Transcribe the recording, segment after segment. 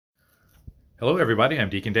Hello, everybody.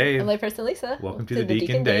 I'm Deacon I'm Dave. layperson Lisa. Welcome to the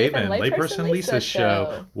Deacon Dave and Layperson Lisa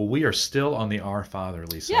show. Well, we are still on the Our Father,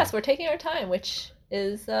 Lisa. Yes, we're taking our time, which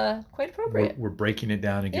is quite appropriate. We're breaking it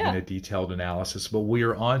down and giving a detailed analysis, but we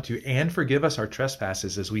are on to and forgive us our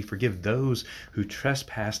trespasses as we forgive those who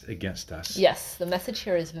trespass against us. Yes, the message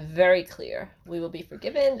here is very clear. We will be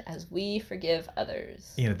forgiven as we forgive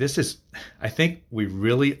others. You know, this is, I think we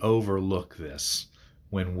really overlook this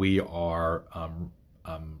when we are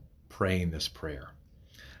praying this prayer,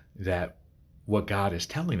 that what God is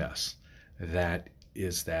telling us that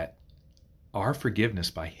our forgiveness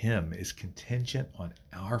by Him is contingent on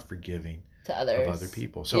our forgiving to others, of other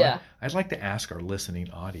people. So I'd like to ask our listening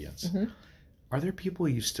audience, are there people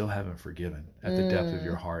you still haven't forgiven at the depth of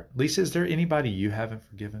your heart? Lisa, is there anybody you haven't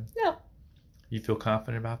forgiven? No. You feel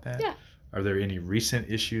confident about that? Yeah. Are there any recent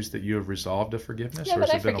issues that you have resolved of forgiveness? Yeah, or but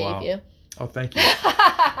has I it been a while? forgave you. Oh, thank you.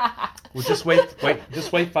 Well, just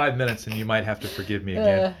wait 5 minutes, and you might have to forgive me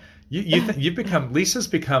again. You've become Lisa's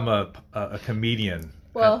become a comedian.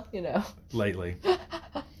 Well, lately.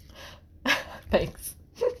 Thanks.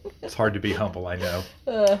 It's hard to be humble, I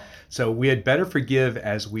know. So we had better forgive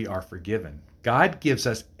as we are forgiven. God gives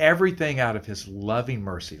us everything out of His loving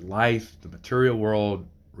mercy: life, the material world,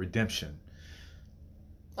 redemption.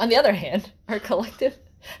 On the other hand, our collective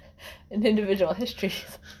and individual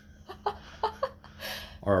histories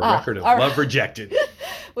are a record of love rejected.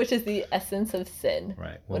 Which is the essence of sin.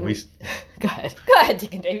 Right. Go ahead,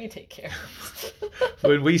 Deacon Dave, you take care.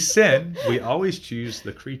 When we sin, we always choose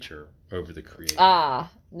the creature over the Creator.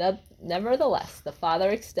 Nevertheless, the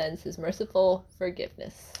Father extends His merciful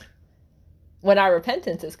forgiveness. When our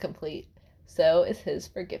repentance is complete, so is His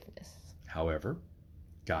forgiveness. However,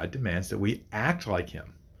 God demands that we act like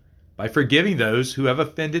Him by forgiving those who have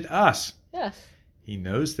offended us. Yes. He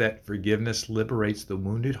knows that forgiveness liberates the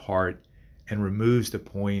wounded heart and removes the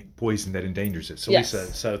poison that endangers it. So yes.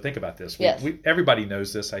 Lisa, so think about this. Yes. Everybody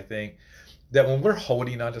knows this, I think, that when we're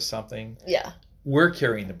holding onto something, we're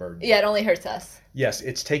carrying the burden. Yeah, it only hurts us. Yes,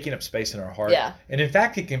 it's taking up space in our heart. Yeah. And in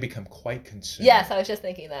fact, it can become quite consuming. Yes, I was just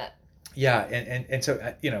thinking that. Yeah, and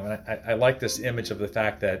so, I like this image of the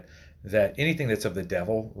fact that anything that's of the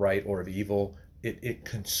devil, right, or of evil, it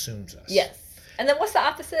consumes us. Yes. And then what's the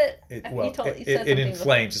opposite? It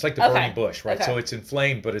inflames. It's like the burning bush, right? Okay. So it's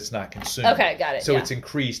inflamed, but it's not consumed. Okay, got it. So it's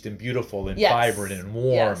increased and beautiful and vibrant and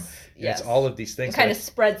warm. Yes. It's all of these things. It kind of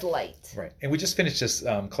spreads light. Right. And we just finished this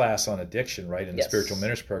class on addiction, right, in the Spiritual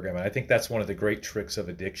Ministers program. And I think that's one of the great tricks of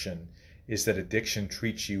addiction, is that addiction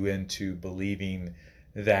treats you into believing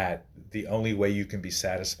that the only way you can be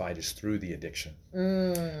satisfied is through the addiction,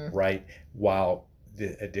 right? While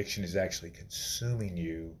the addiction is actually consuming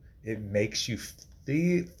you, it makes you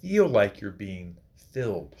feel like you're being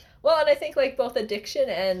filled. Well, and I think like both addiction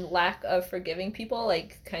and lack of forgiving people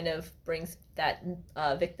like kind of brings that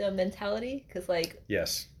victim mentality, because like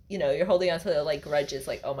you're holding on to like grudges,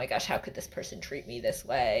 like, oh my gosh, how could this person treat me this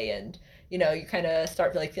way? And you kind of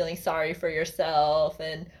start like feeling sorry for yourself.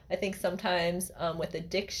 And I think sometimes with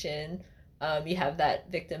addiction, you have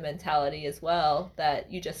that victim mentality as well,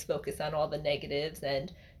 that you just focus on all the negatives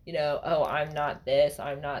and oh, I'm not this,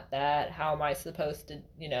 I'm not that, how am I supposed to,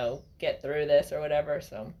 get through this or whatever.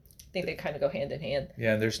 So I think they kind of go hand in hand.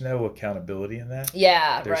 Yeah, and there's no accountability in that.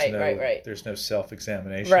 Yeah, right. There's no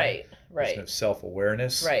self-examination. Right. There's no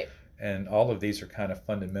self-awareness. Right. And all of these are kind of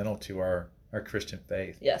fundamental to our Christian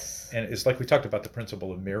faith. Yes. And it's like we talked about the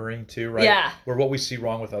principle of mirroring too, right? Yeah. Where what we see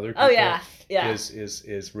wrong with other people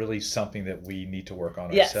is really something that we need to work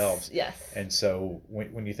on ourselves. Yes. And so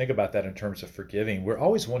when you think about that in terms of forgiving, we're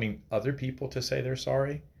always wanting other people to say they're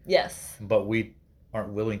sorry. Yes. But we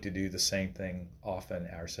aren't willing to do the same thing often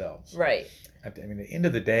ourselves. Right. I mean, at the end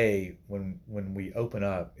of the day, when we open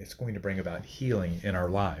up, it's going to bring about healing in our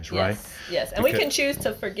lives, right? Yes. And we can choose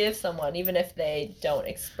to forgive someone even if they don't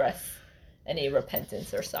express any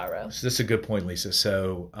repentance or sorrow. So this is a good point, Lisa.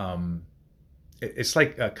 So it's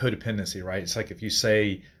like codependency, right? It's like if you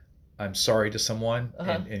say, I'm sorry to someone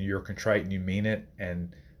and you're contrite and you mean it,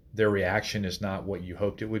 and their reaction is not what you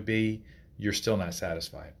hoped it would be, you're still not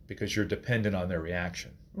satisfied because you're dependent on their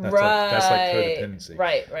reaction. That's like codependency.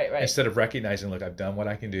 Right. Instead of recognizing, look, I've done what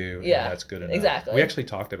I can do, and that's good enough. Exactly. We actually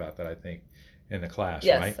talked about that, I think, in the class,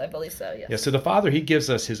 right? Yes, I believe so, yes. Yeah, so the Father, He gives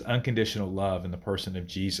us His unconditional love in the person of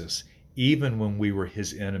Jesus, even when we were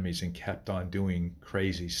His enemies and kept on doing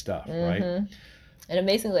crazy stuff, right? And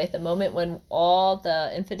amazingly, at the moment when all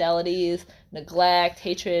the infidelities, neglect,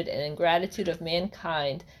 hatred, and ingratitude of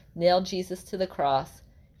mankind nailed Jesus to the cross,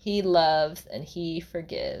 He loves and he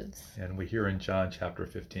forgives. And we hear in John chapter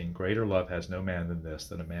 15, greater love has no man than this,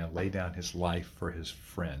 that a man lay down his life for his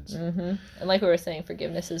friends. Mm-hmm. And like we were saying,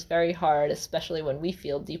 forgiveness is very hard, especially when we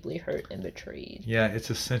feel deeply hurt and betrayed. Yeah, it's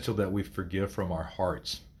essential that we forgive from our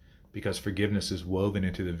hearts, because forgiveness is woven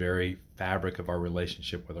into the very fabric of our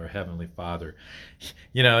relationship with our Heavenly Father.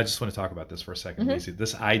 You know, I just want to talk about this for a second, Lisa.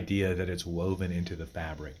 This idea that it's woven into the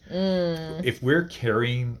fabric. If we're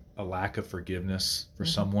carrying a lack of forgiveness for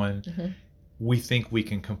someone, we think we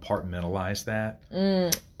can compartmentalize that.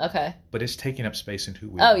 Okay. But it's taking up space in who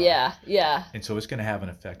we are. Oh, yeah, yeah. And so it's going to have an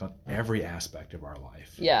effect on every aspect of our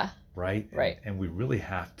life. Yeah. Right? Right. And we really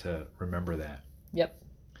have to remember that. Yep.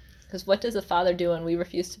 Because what does a father do when we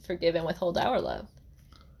refuse to forgive and withhold our love?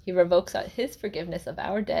 He revokes his forgiveness of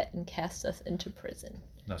our debt and casts us into prison.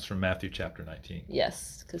 That's from Matthew chapter 19.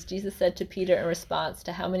 Yes, because Jesus said to Peter in response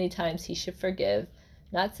to how many times he should forgive,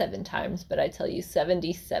 not 7 times, but I tell you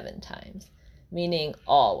 77 times, meaning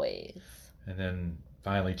always. And then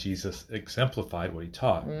finally Jesus exemplified what he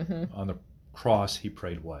taught. On the cross, he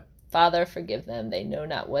prayed what? Father, forgive them. They know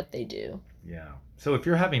not what they do. Yeah. So if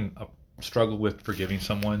you're having a struggle with forgiving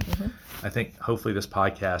someone, I think hopefully this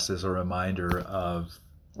podcast is a reminder of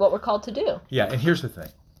what we're called to do. Yeah, and here's the thing.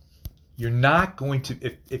 You're not going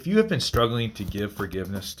to, if you have been struggling to give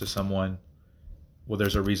forgiveness to someone, well,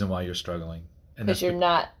 there's a reason why you're struggling. Because you're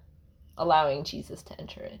not allowing Jesus to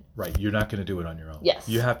enter in. Right, you're not going to do it on your own. Yes.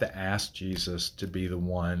 You have to ask Jesus to be the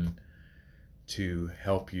one to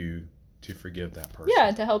help you to forgive that person. Yeah,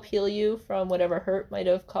 and to help heal you from whatever hurt might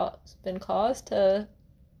have been caused to...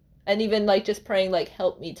 And even like just praying, like,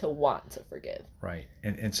 help me to want to forgive. Right.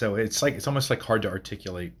 And so it's almost like hard to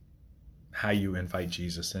articulate how you invite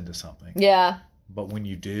Jesus into something. Yeah. But when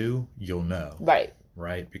you do, you'll know. Right.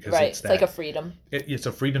 Right. Because it's like a freedom. It's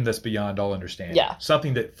a freedom that's beyond all understanding. Yeah.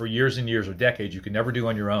 Something that for years and years or decades you could never do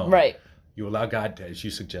on your own. Right. You allow God, to, as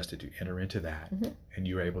you suggested, to enter into that, and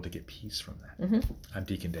you're able to get peace from that. I'm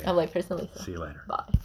Deacon Dave. I'm Layperson Lisa. See you later. Bye.